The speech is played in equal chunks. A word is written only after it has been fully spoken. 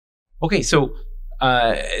Okay, so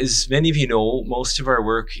as many of you know, most of our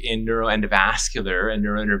work in neuroendovascular and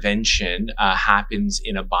neurointervention happens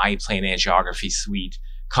in a biplane angiography suite,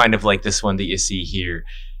 kind of like this one that you see here.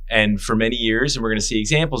 And for many years, and we're going to see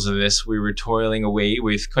examples of this, we were toiling away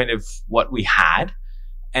with kind of what we had.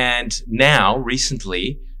 And now,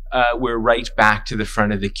 recently, we're right back to the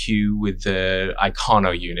front of the queue with the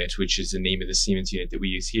Icono unit, which is the name of the Siemens unit that we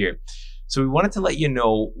use here. So we wanted to let you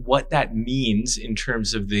know what that means in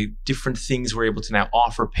terms of the different things we're able to now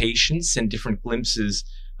offer patients and different glimpses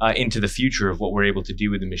into the future of what we're able to do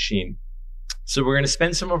with the machine. So we're going to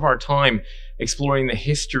spend some of our time exploring the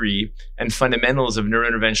history and fundamentals of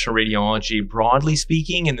neurointerventional radiology, broadly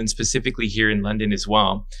speaking, and then specifically here in London as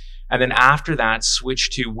well. And then after that,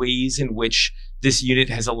 switch to ways in which this unit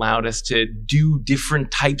has allowed us to do different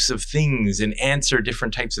types of things and answer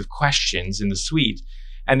different types of questions in the suite.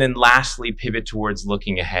 And then lastly, pivot towards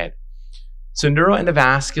looking ahead. So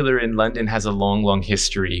neuroendovascular in London has a long, long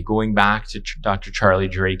history, going back to Dr. Charlie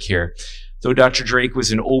Drake here. Though Dr. Drake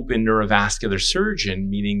was an open neurovascular surgeon,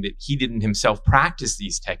 meaning that he didn't himself practice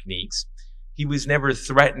these techniques, he was never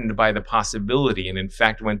threatened by the possibility, and in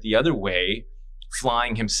fact went the other way,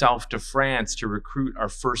 flying himself to France to recruit our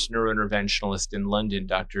first neurointerventionalist in London,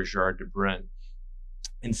 Dr. Gerard de Brun.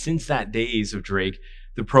 And since that days of Drake,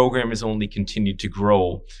 the program has only continued to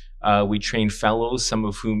grow. We train fellows, some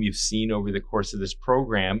of whom you've seen over the course of this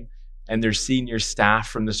program, and there's senior staff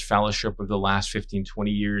from this fellowship of the last 15,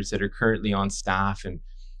 20 years that are currently on staff in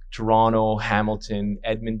Toronto, Hamilton,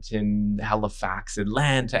 Edmonton, Halifax,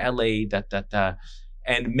 Atlanta, LA,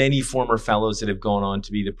 and many former fellows that have gone on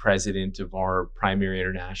to be the president of our primary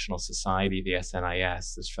international society, the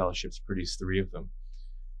SNIS. This fellowship's produced 3 of them.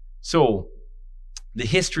 So the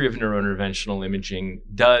history of neurointerventional imaging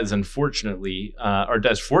does unfortunately, or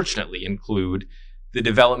does fortunately include the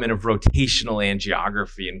development of rotational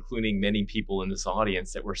angiography, including many people in this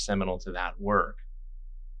audience that were seminal to that work.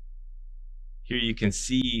 Here you can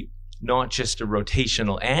see not just a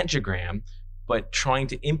rotational angiogram, but trying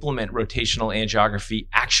to implement rotational angiography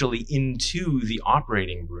actually into the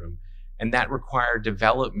operating room. And that required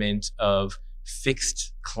development of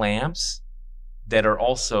fixed clamps that are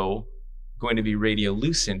also going to be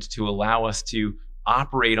radiolucent to allow us to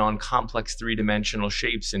operate on complex 3-dimensional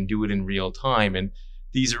shapes and do it in real time. And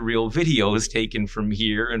these are real videos taken from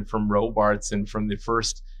here and from Robarts and from the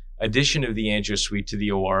first addition of the angio suite to the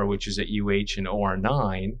OR, which is at UH and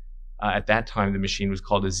OR9. At that time, the machine was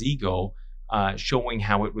called a Zigo, showing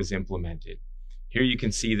how it was implemented. Here you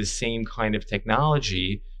can see the same kind of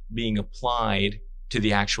technology being applied to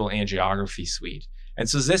the actual angiography suite. And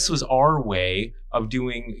so this was our way of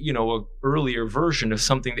doing, an earlier version of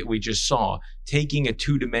something that we just saw, taking a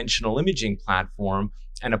 2-dimensional imaging platform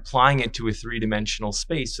and applying it to a 3-dimensional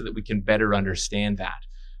space so that we can better understand that.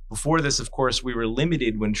 Before this, of course, we were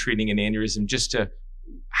limited when treating an aneurysm just to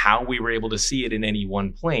how we were able to see it in any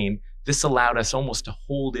one plane. This allowed us almost to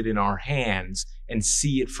hold it in our hands and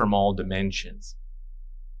see it from all dimensions.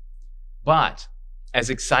 But as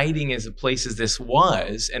exciting as a place as this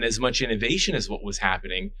was, and as much innovation as what was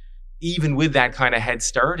happening, even with that kind of head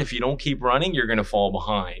start, if you don't keep running, you're going to fall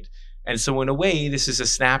behind. And so in a way, this is a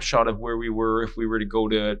snapshot of where we were if we were to go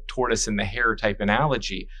to tortoise and the hare type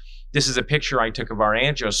analogy. This is a picture I took of our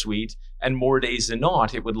angio suite, and more days than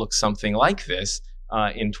not, it would look something like this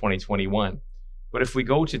in 2021. But if we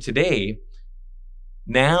go to today,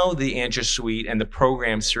 now the angio suite and the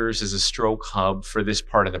program serves as a stroke hub for this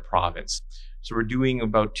part of the province. So we're doing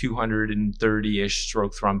about 230-ish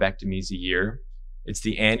stroke thrombectomies a year. It's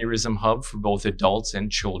the aneurysm hub for both adults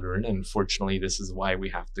and children. And unfortunately, this is why we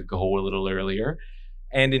have to go a little earlier.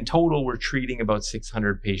 And in total, we're treating about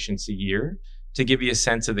 600 patients a year. To give you a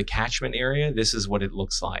sense of the catchment area, this is what it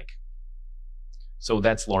looks like. So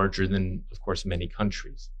that's larger than, of course, many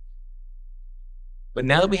countries. But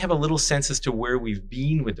now that we have a little sense as to where we've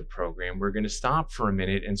been with the program, we're going to stop for a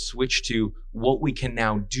minute and switch to what we can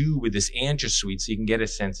now do with this angio suite so you can get a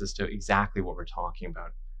sense as to exactly what we're talking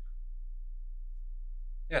about.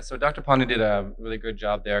 Yeah, so Dr. Pandey did a really good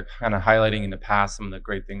job there, kind of highlighting in the past some of the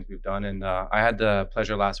great things we've done. And I had the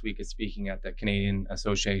pleasure last week of speaking at the Canadian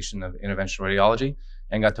Association of Interventional Radiology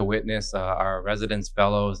and got to witness our residents,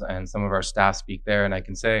 fellows, and some of our staff speak there. And I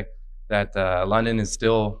can say that London is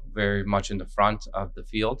still very much in the front of the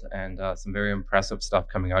field, and some very impressive stuff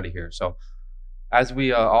coming out of here. So as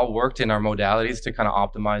we all worked in our modalities to kind of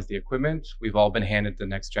optimize the equipment, we've all been handed the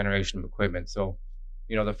next generation of equipment. So,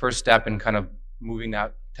 the first step in kind of moving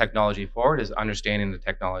that technology forward is understanding the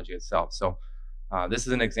technology itself. So this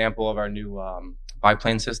is an example of our new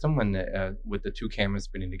biplane system with the 2 cameras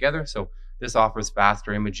spinning together. So This offers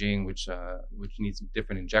faster imaging, which needs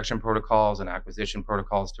different injection protocols and acquisition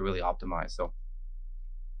protocols to really optimize. So,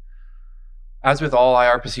 as with all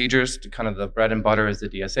IR procedures, kind of the bread and butter is the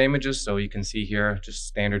DSA images. So you can see here, just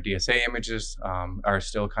standard DSA images are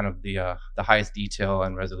still kind of the highest detail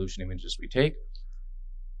and resolution images we take.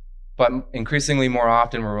 But increasingly more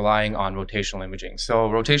often, we're relying on rotational imaging. So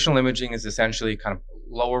rotational imaging is essentially kind of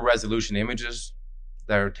lower resolution images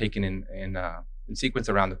that are taken in sequence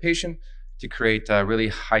around the patient to create really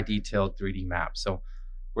high detailed 3D maps. So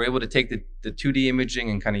we're able to take the 2D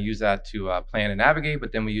imaging and kind of use that to plan and navigate,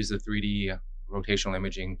 but then we use the 3D rotational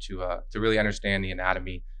imaging to really understand the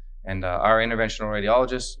anatomy. And our interventional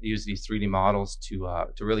radiologists use these 3D models to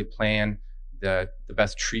really plan the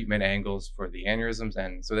best treatment angles for the aneurysms,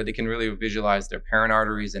 and so that they can really visualize their parent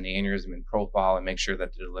arteries and the aneurysm in profile and make sure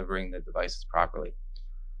that they're delivering the devices properly.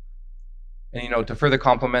 And to further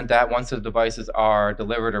complement that, once the devices are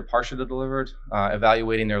delivered or partially delivered,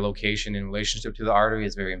 evaluating their location in relationship to the artery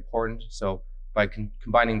is very important. So by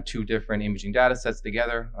combining two different imaging data sets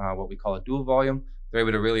together, what we call a dual volume, they're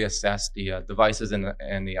able to really assess the devices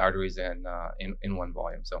and the arteries in one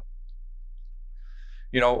volume. So,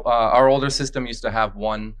 our older system used to have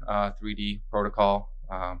one 3D protocol,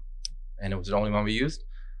 and it was the only one we used.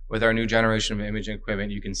 With our new generation of imaging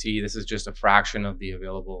equipment, you can see this is just a fraction of the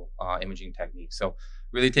available imaging techniques. So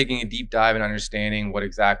really taking a deep dive and understanding what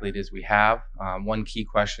exactly it is we have. One key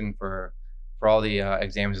question for all the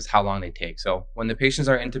exams is how long they take. So when the patients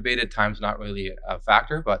are intubated, time's not really a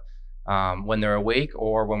factor, but when they're awake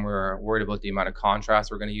or when we're worried about the amount of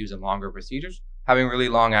contrast we're going to use in longer procedures, having really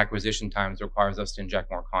long acquisition times requires us to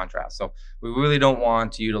inject more contrast. So we really don't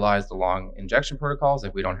want to utilize the long injection protocols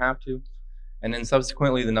if we don't have to. And then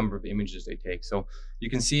subsequently the number of images they take. So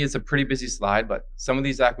you can see it's a pretty busy slide, but some of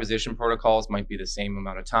these acquisition protocols might be the same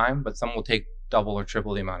amount of time, but some will take double or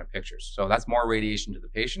triple the amount of pictures. So that's more radiation to the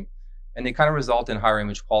patient, and they kind of result in higher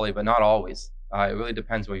image quality, but not always. It really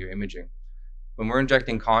depends what you're imaging. When we're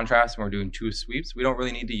injecting contrast and we're doing 2 sweeps, we don't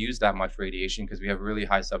really need to use that much radiation because we have really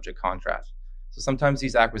high subject contrast. So sometimes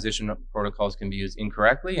these acquisition protocols can be used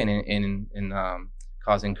incorrectly and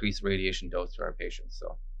cause increased radiation dose to our patients.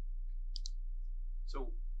 So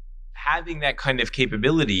having that kind of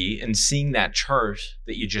capability and seeing that chart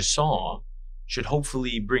that you just saw should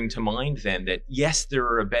hopefully bring to mind then that yes, there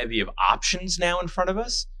are a bevy of options now in front of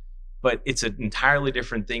us, but it's an entirely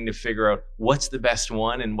different thing to figure out what's the best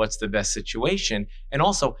one and what's the best situation. And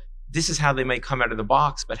also, this is how they might come out of the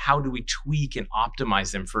box, but how do we tweak and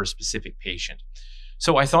optimize them for a specific patient?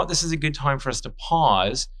 So I thought this is a good time for us to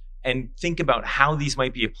pause and think about how these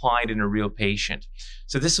might be applied in a real patient.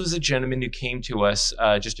 So this was a gentleman who came to us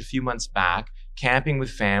just a few months back, camping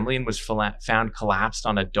with family, and was found collapsed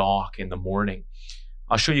on a dock in the morning.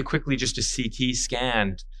 I'll show you quickly just a CT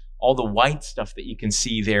scan. All the white stuff that you can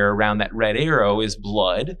see there around that red arrow is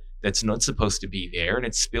blood that's not supposed to be there, and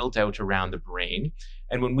it's spilled out around the brain.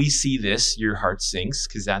 And when we see this, your heart sinks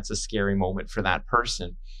because that's a scary moment for that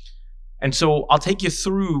person. And so I'll take you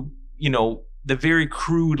through, the very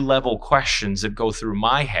crude level questions that go through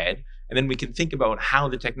my head, and then we can think about how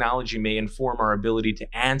the technology may inform our ability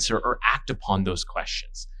to answer or act upon those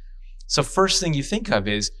questions. So first thing you think of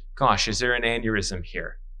is, gosh, is there an aneurysm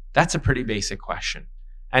here? That's a pretty basic question.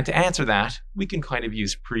 And to answer that, we can kind of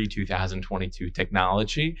use pre-2022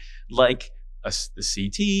 technology like the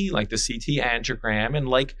CT, like the CT angiogram, and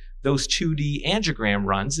like those 2D angiogram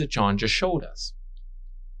runs that John just showed us.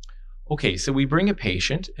 Okay, so we bring a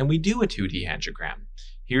patient and we do a 2D angiogram.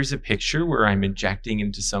 Here's a picture where I'm injecting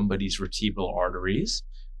into somebody's vertebral arteries.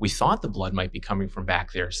 We thought the blood might be coming from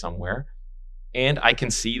back there somewhere. And I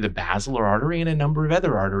can see the basilar artery and a number of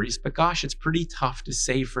other arteries, but gosh, it's pretty tough to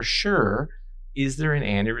say for sure, is there an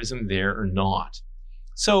aneurysm there or not?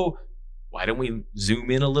 So why don't we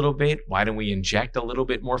zoom in a little bit? Why don't we inject a little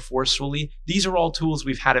bit more forcefully? These are all tools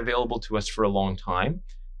we've had available to us for a long time.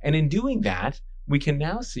 And in doing that, we can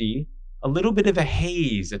now see a little bit of a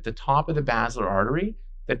haze at the top of the basilar artery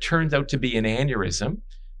that turns out to be an aneurysm.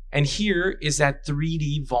 And here is that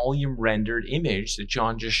 3D volume rendered image that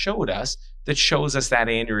John just showed us that shows us that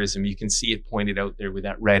aneurysm. You can see it pointed out there with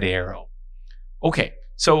that red arrow. Okay,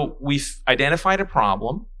 so we've identified a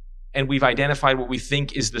problem and we've identified what we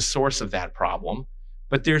think is the source of that problem,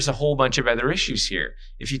 but there's a whole bunch of other issues here.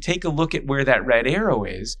 If you take a look at where that red arrow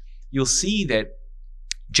is, you'll see that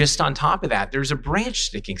just on top of that, there's a branch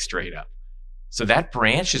sticking straight up. So that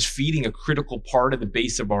branch is feeding a critical part of the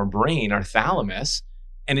base of our brain, our thalamus.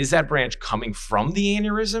 And is that branch coming from the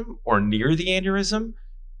aneurysm or near the aneurysm?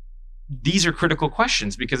 These are critical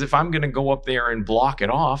questions because if I'm going to go up there and block it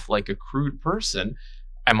off like a crude person,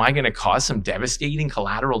 Am I going to cause some devastating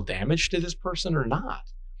collateral damage to this person or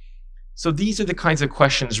not? So these are the kinds of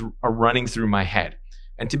questions are running through my head.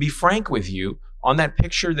 And to be frank with you, on that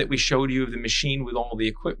picture that we showed you of the machine with all the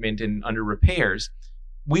equipment and under repairs,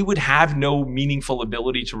 we would have no meaningful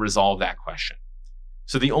ability to resolve that question.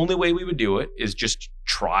 So the only way we would do it is just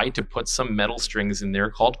try to put some metal strings in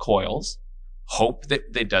there called coils, hope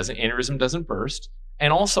that the aneurysm doesn't burst,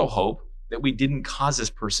 and also hope that we didn't cause this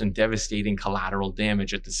person devastating collateral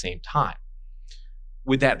damage at the same time.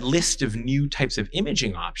 With that list of new types of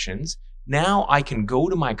imaging options, now I can go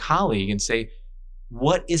to my colleague and say,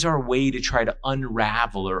 what is our way to try to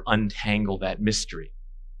unravel or untangle that mystery?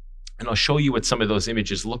 And I'll show you what some of those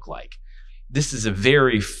images look like. This is a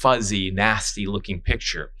very fuzzy, nasty looking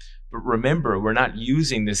picture. But remember, we're not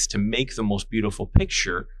using this to make the most beautiful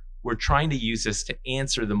picture. We're trying to use this to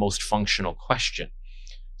answer the most functional question.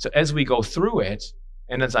 So as we go through it,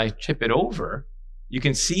 and as I tip it over, you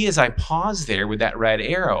can see as I pause there with that red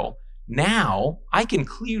arrow, now I can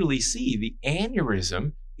clearly see the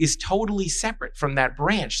aneurysm is totally separate from that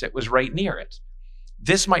branch that was right near it.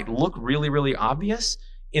 This might look really, really obvious.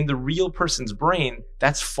 In the real person's brain,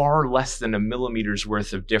 that's far less than a millimeter's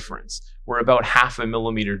worth of difference. We're about half a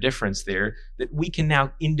millimeter difference there that we can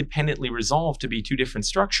now independently resolve to be two different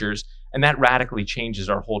structures, and that radically changes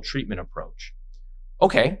our whole treatment approach.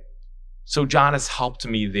 Okay, so John has helped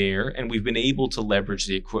me there, and we've been able to leverage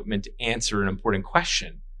the equipment to answer an important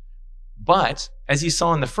question. But as you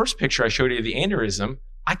saw in the first picture I showed you of the aneurysm,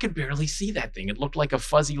 I could barely see that thing. It looked like a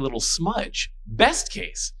fuzzy little smudge, best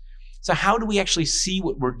case. So how do we actually see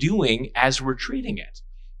what we're doing as we're treating it?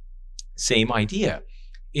 Same idea.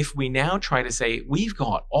 If we now try to say, we've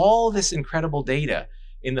got all this incredible data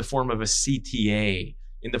in the form of a CTA,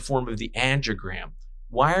 in the form of the angiogram,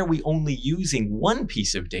 why are we only using one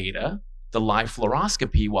piece of data, the live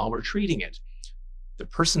fluoroscopy, while we're treating it? The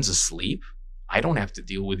person's asleep. I don't have to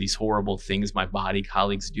deal with these horrible things my body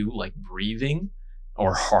colleagues do, like breathing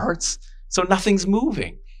or hearts. So nothing's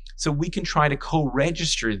moving. So we can try to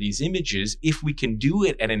co-register these images if we can do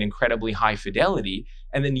it at an incredibly high fidelity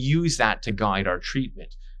and then use that to guide our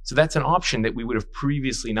treatment. So that's an option that we would have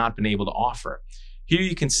previously not been able to offer. Here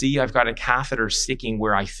you can see I've got a catheter sticking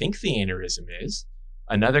where I think the aneurysm is,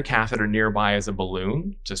 another catheter nearby as a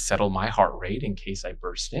balloon to settle my heart rate in case I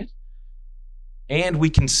burst it. And we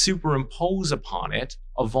can superimpose upon it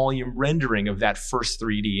a volume rendering of that first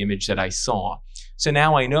 3D image that I saw. So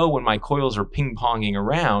now I know when my coils are ping-ponging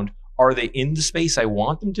around, are they in the space I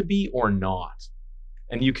want them to be or not?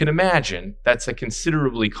 And you can imagine that's a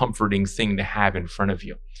considerably comforting thing to have in front of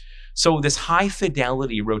you. So this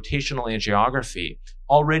high-fidelity rotational angiography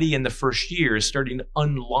already in the first year is starting to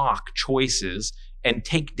unlock choices and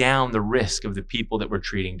take down the risk of the people that we're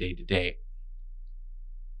treating day to day.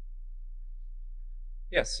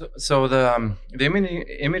 Yes, so the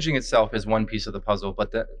imaging itself is one piece of the puzzle,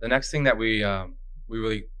 but the next thing that we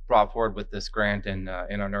really brought forward with this grant in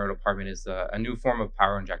our neuro department is a new form of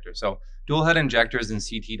power injector. So dual head injectors in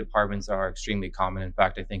CT departments are extremely common. In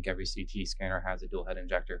fact, I think every CT scanner has a dual head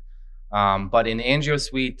injector. But in the angio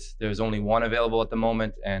suite, there's only one available at the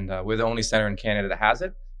moment, and we're the only center in Canada that has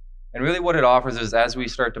it. And really what it offers is as we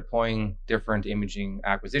start deploying different imaging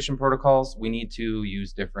acquisition protocols, we need to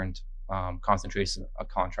use different concentration of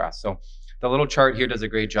contrast. So the little chart here does a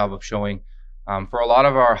great job of showing for a lot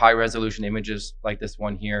of our high resolution images like this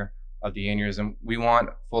one here of the aneurysm, we want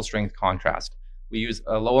full strength contrast. We use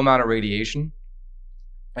a low amount of radiation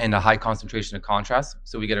and a high concentration of contrast.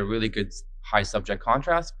 So we get a really good high subject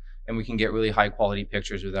contrast and we can get really high quality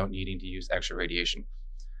pictures without needing to use extra radiation.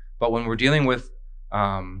 But when we're dealing with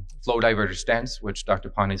flow diverter stents, which Dr.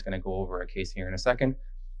 Pandey is going to go over a case here in a second,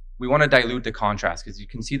 we want to dilute the contrast because you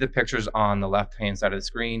can see the pictures on the left-hand side of the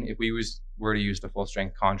screen. If we were to use the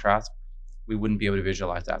full-strength contrast, we wouldn't be able to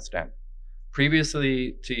visualize that stent.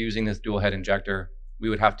 Previously to using this dual head injector, we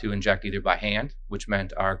would have to inject either by hand, which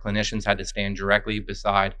meant our clinicians had to stand directly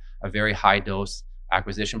beside a very high dose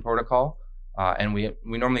acquisition protocol, and we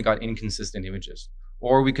normally got inconsistent images.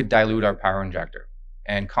 Or we could dilute our power injector.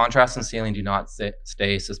 And contrast and saline do not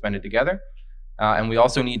stay suspended together. And we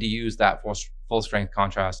also need to use that full strength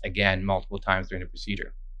contrast again multiple times during the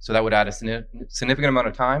procedure. So that would add a significant amount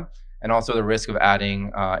of time and also the risk of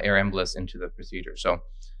adding air embolus into the procedure. So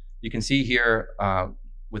you can see here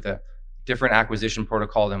with a different acquisition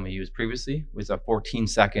protocol than we used previously was a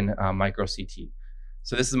 14-second micro CT.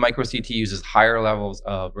 So this is micro CT uses higher levels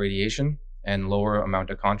of radiation and lower amount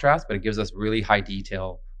of contrast, but it gives us really high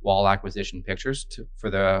detail wall acquisition pictures for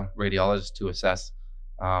the radiologist to assess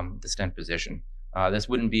the stent position. This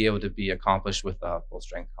wouldn't be able to be accomplished with full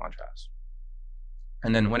strength contrast.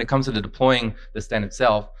 And then when it comes to the deploying the stent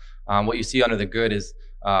itself, what you see under the good is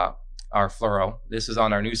our fluoro. This is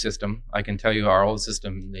on our new system. I can tell you our old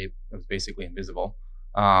system, it was basically invisible.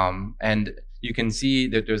 And you can see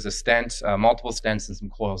that there's a stent, multiple stents and some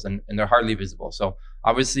coils, and they're hardly visible. So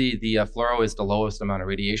obviously the fluoro is the lowest amount of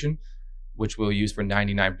radiation, which we'll use for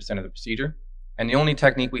 99% of the procedure. And the only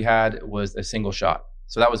technique we had was a single shot.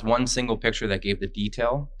 So that was one single picture that gave the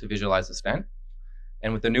detail to visualize the stent.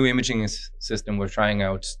 And with the new imaging system, we're trying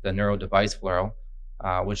out the Neuro device fluoro,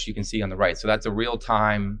 which you can see on the right. So that's a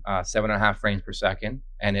real-time 7.5 frames per second.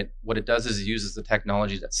 And what it does is it uses the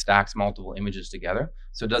technology that stacks multiple images together.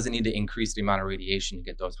 So it doesn't need to increase the amount of radiation to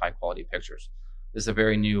get those high-quality pictures. This is a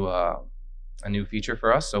very new feature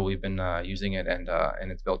for us. So we've been using it,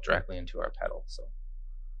 and it's built directly into our pedal.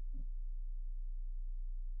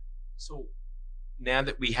 So now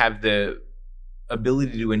that we have the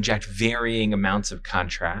ability to inject varying amounts of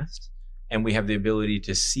contrast, and we have the ability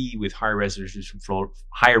to see with higher resolution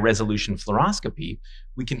fluoroscopy,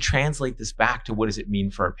 we can translate this back to what does it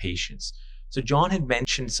mean for our patients. So John had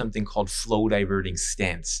mentioned something called flow diverting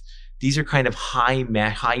stents. These are kind of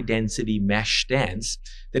high density mesh stents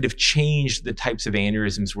that have changed the types of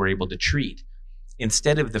aneurysms we're able to treat.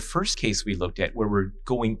 Instead of the first case we looked at, where we're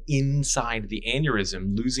going inside the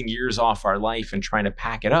aneurysm, losing years off our life and trying to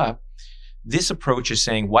pack it up, this approach is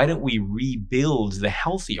saying, why don't we rebuild the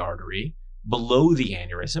healthy artery below the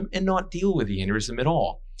aneurysm and not deal with the aneurysm at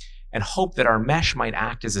all, and hope that our mesh might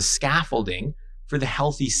act as a scaffolding for the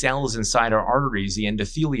healthy cells inside our arteries, the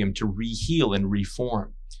endothelium, to reheal and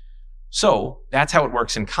reform. So that's how it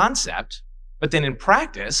works in concept, but then in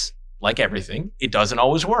practice, like everything, it doesn't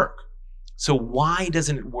always work. So why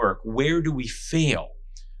doesn't it work? Where do we fail?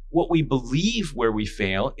 What we believe where we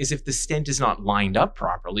fail is if the stent is not lined up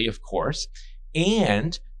properly, of course,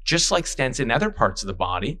 and just like stents in other parts of the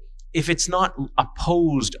body, if it's not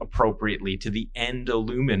opposed appropriately to the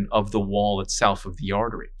endolumen of the wall itself of the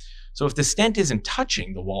artery. So if the stent isn't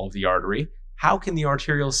touching the wall of the artery, how can the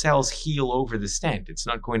arterial cells heal over the stent? It's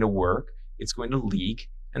not going to work, it's going to leak,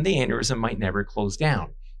 and the aneurysm might never close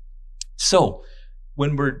down. So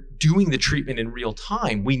when we're doing the treatment in real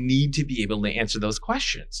time, we need to be able to answer those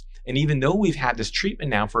questions. And even though we've had this treatment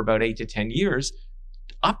now for about 8 to 10 years,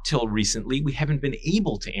 up till recently, we haven't been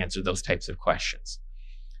able to answer those types of questions.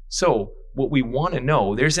 So what we want to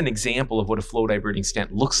know, there's an example of what a flow diverting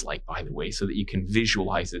stent looks like, by the way, so that you can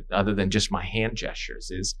visualize it other than just my hand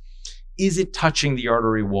gestures, is it touching the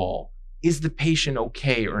artery wall? Is the patient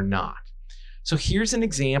okay or not? So here's an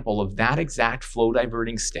example of that exact flow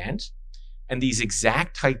diverting stent and these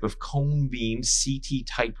exact type of cone beam CT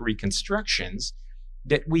type reconstructions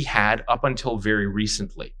that we had up until very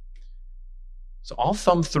recently. So I'll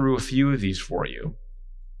thumb through a few of these for you.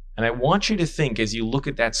 And I want you to think, as you look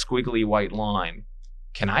at that squiggly white line,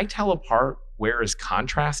 can I tell apart where is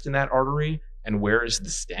contrast in that artery and where is the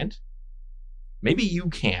stent? Maybe you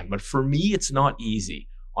can, but for me, it's not easy.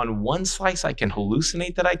 On one slice, I can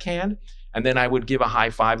hallucinate that I can, and then I would give a high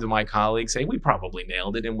five to my colleagues, say, we probably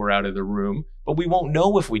nailed it and we're out of the room, but we won't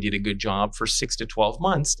know if we did a good job for 6 to 12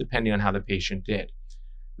 months, depending on how the patient did.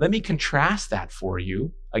 Let me contrast that for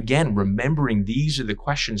you. Again, remembering these are the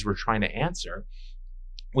questions we're trying to answer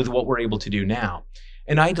with what we're able to do now.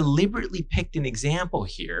 And I deliberately picked an example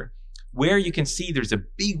here where you can see there's a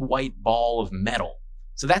big white ball of metal.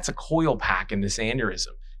 So that's a coil pack in this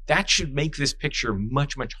aneurysm. That should make this picture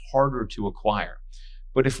much, much harder to acquire.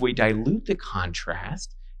 But if we dilute the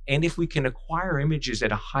contrast, and if we can acquire images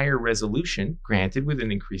at a higher resolution, granted with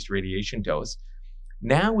an increased radiation dose,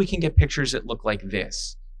 now we can get pictures that look like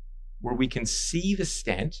this, where we can see the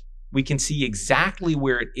stent, we can see exactly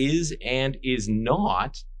where it is and is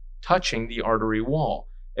not touching the artery wall.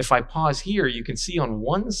 If I pause here, you can see on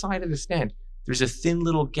one side of the stent, there's a thin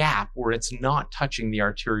little gap where it's not touching the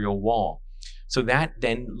arterial wall. So that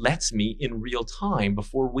then lets me, in real time,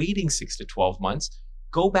 before waiting 6 to 12 months,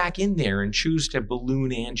 go back in there and choose to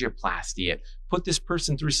balloon angioplasty it, put this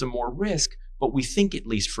person through some more risk, but we think at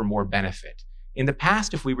least for more benefit. In the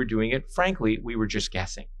past, if we were doing it, frankly, we were just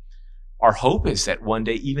guessing. Our hope is that one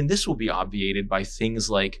day even this will be obviated by things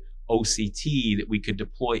like OCT that we could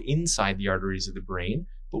deploy inside the arteries of the brain,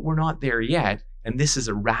 but we're not there yet. And this is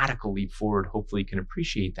a radical leap forward. Hopefully you can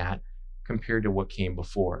appreciate that compared to what came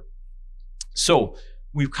before. So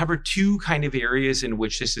we've covered two kind of areas in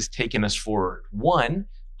which this has taken us forward. One,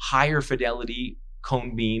 higher fidelity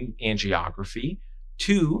cone beam angiography.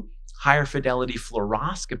 Two, higher fidelity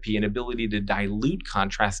fluoroscopy and ability to dilute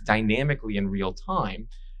contrast dynamically in real time.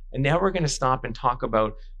 And now we're going to stop and talk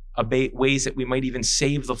about ways that we might even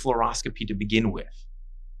save the fluoroscopy to begin with.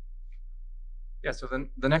 Yeah, so then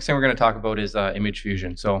the next thing we're going to talk about is image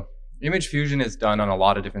fusion. So image fusion is done on a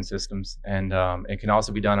lot of different systems, and it can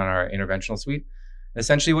also be done on our interventional suite.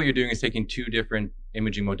 Essentially, what you're doing is taking two different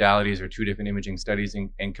imaging modalities or two different imaging studies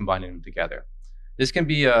and combining them together. This can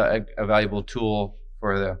be a valuable tool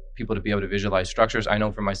for the people to be able to visualize structures. I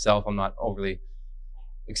know for myself, I'm not overly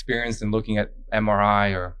experienced in looking at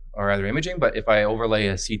MRI or other imaging, but if I overlay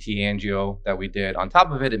a CT angio that we did on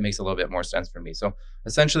top of it, it makes a little bit more sense for me. So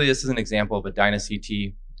essentially, this is an example of a Dyna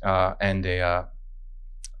CT and a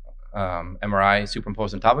MRI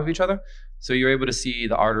superimposed on top of each other. So you're able to see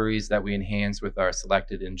the arteries that we enhance with our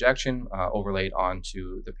selected injection overlaid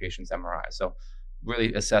onto the patient's MRI. So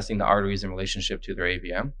really assessing the arteries in relationship to their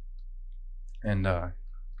AVM. And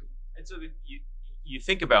so you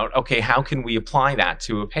think about, okay, how can we apply that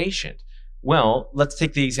to a patient? Well, let's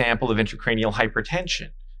take the example of intracranial hypertension.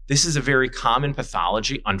 This is a very common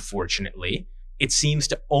pathology, unfortunately. It seems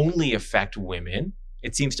to only affect women.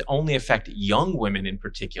 It seems to only affect young women in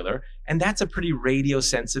particular. And that's a pretty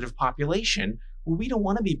radiosensitive population where we don't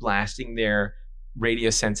want to be blasting their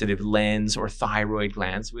radiosensitive lens or thyroid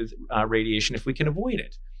glands with radiation if we can avoid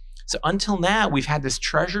it. So until now, we've had this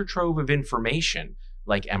treasure trove of information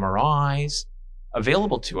like MRIs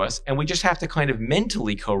available to us, and we just have to kind of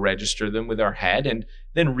mentally co-register them with our head and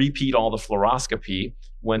then repeat all the fluoroscopy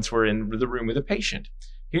once we're in the room with a patient.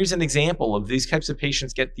 Here's an example of these types of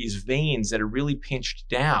patients get these veins that are really pinched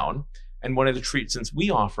down, and one of the treatments we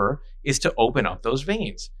offer is to open up those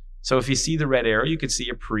veins. So if you see the red arrow, you could see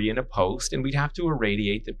a pre and a post, and we'd have to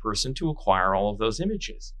irradiate the person to acquire all of those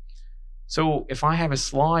images. So if I have a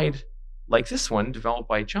slide like this one developed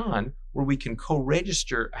by John, where we can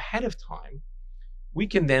co-register ahead of time, we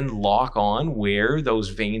can then lock on where those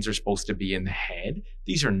veins are supposed to be in the head.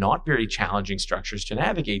 These are not very challenging structures to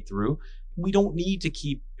navigate through. We don't need to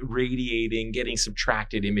keep radiating, getting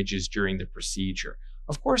subtracted images during the procedure.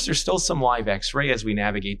 Of course, there's still some live X-ray as we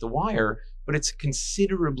navigate the wire, but it's a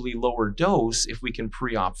considerably lower dose if we can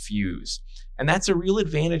pre-op fuse. And that's a real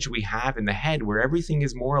advantage we have in the head, where everything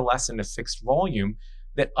is more or less in a fixed volume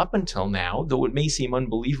that up until now, though it may seem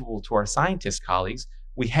unbelievable to our scientist colleagues,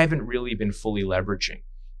 we haven't really been fully leveraging.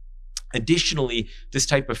 Additionally, this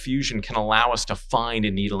type of fusion can allow us to find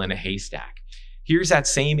a needle in a haystack. Here's that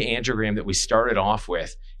same angiogram that we started off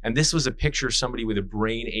with, and this was a picture of somebody with a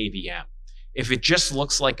brain AVM. If it just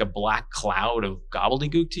looks like a black cloud of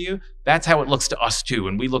gobbledygook to you, that's how it looks to us too,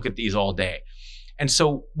 and we look at these all day. And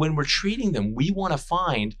so when we're treating them, we want to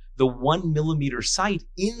find the 1 millimeter site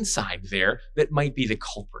inside there that might be the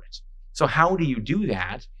culprit. So how do you do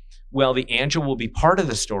that? Well, the angio will be part of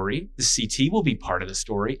the story, the CT will be part of the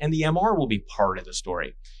story, and the MR will be part of the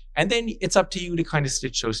story. And then it's up to you to kind of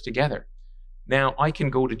stitch those together. Now, I can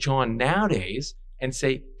go to John nowadays and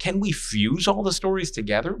say, can we fuse all the stories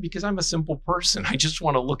together? Because I'm a simple person. I just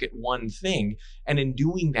want to look at one thing. And in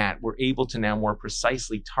doing that, we're able to now more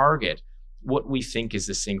precisely target what we think is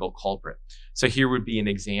the single culprit. So here would be an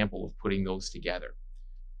example of putting those together.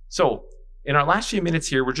 So in our last few minutes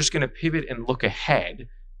here, we're just going to pivot and look ahead.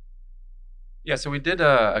 Yeah, so we did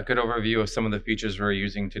a good overview of some of the features we're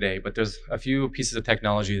using today, but there's a few pieces of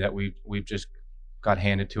technology that we've just got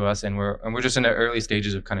handed to us, and we're just in the early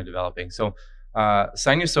stages of kind of developing. So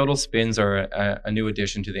sinusoidal spins are a new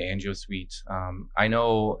addition to the angio suite. I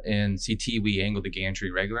know in CT we angle the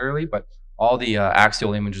gantry regularly, but all the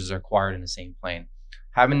axial images are acquired in the same plane.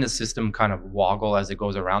 Having the system kind of woggle as it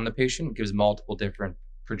goes around the patient gives multiple different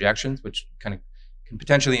projections, which kind of can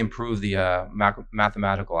potentially improve the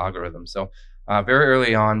mathematical algorithm. So very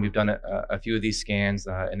early on, we've done a few of these scans,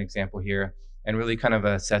 an example here, and really kind of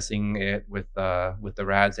assessing it with the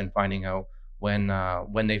rads and finding out when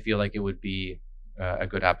they feel like it would be a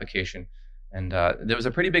good application. And there was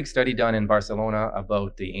a pretty big study done in Barcelona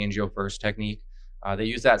about the angio first technique. They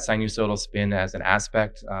used that sinusoidal spin as an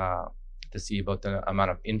aspect to see about the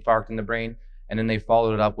amount of infarct in the brain, and then they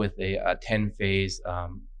followed it up with a 10-phase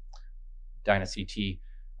Dyna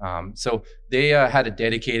CT. So they had a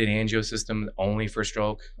dedicated angio system only for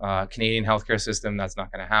stroke. Canadian healthcare system, that's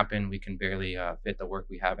not going to happen. We can barely fit the work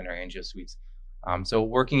we have in our angio suites. So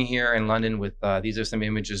working here in London with, these are some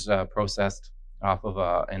images processed off of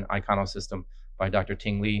an Icono system by Dr.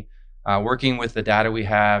 Ting Lee. Working with the data we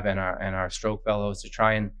have and our stroke fellows to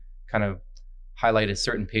try and kind of highlight a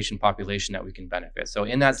certain patient population that we can benefit. So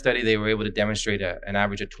in that study, they were able to demonstrate an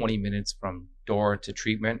average of 20 minutes from door to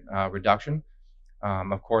treatment reduction.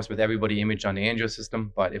 Of course, with everybody imaged on the angio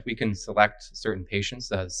system, but if we can select certain patients,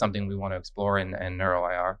 that's something we want to explore in Neuro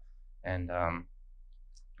IR. And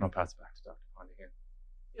I'll pass it back to Dr. Pandey here.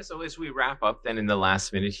 Yeah, so as we wrap up then in the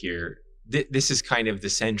last minute here, this is kind of the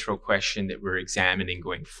central question that we're examining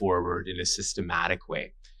going forward in a systematic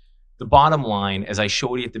way. The bottom line, as I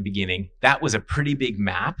showed you at the beginning, that was a pretty big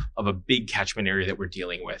map of a big catchment area that we're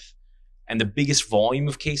dealing with. And the biggest volume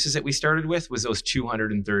of cases that we started with was those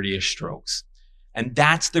 230-ish strokes. And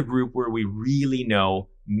that's the group where we really know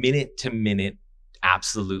minute to minute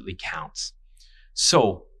absolutely counts.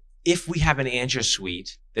 So if we have an angio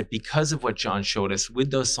suite that, because of what John showed us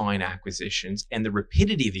with those sign acquisitions and the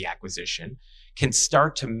rapidity of the acquisition, can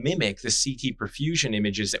start to mimic the CT perfusion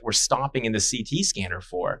images that we're stopping in the CT scanner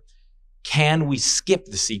for, can we skip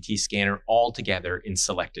the CT scanner altogether in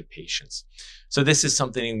selected patients? So this is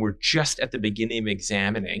something we're just at the beginning of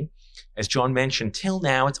examining. As John mentioned, till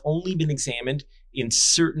now, it's only been examined in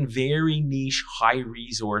certain very niche,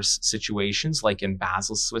 high-resource situations, like in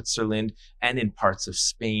Basel, Switzerland, and in parts of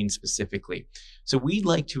Spain specifically. So we'd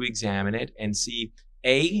like to examine it and see,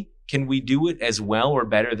 A, can we do it as well or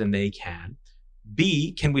better than they can?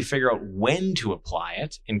 B, can we figure out when to apply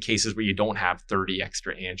it in cases where you don't have 30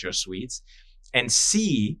 extra angio suites? And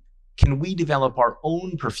C, can we develop our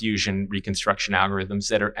own perfusion reconstruction algorithms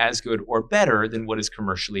that are as good or better than what is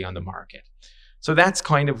commercially on the market? So that's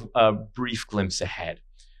kind of a brief glimpse ahead.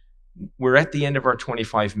 We're at the end of our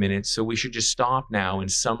 25 minutes, so we should just stop now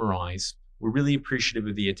and summarize. We're really appreciative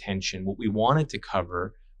of the attention. What we wanted to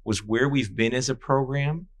cover was where we've been as a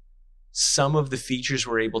program, some of the features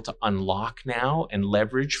we're able to unlock now and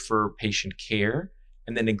leverage for patient care,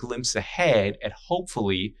 and then a glimpse ahead at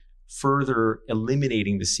hopefully further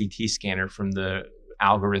eliminating the CT scanner from the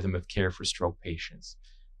algorithm of care for stroke patients.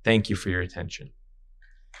 Thank you for your attention.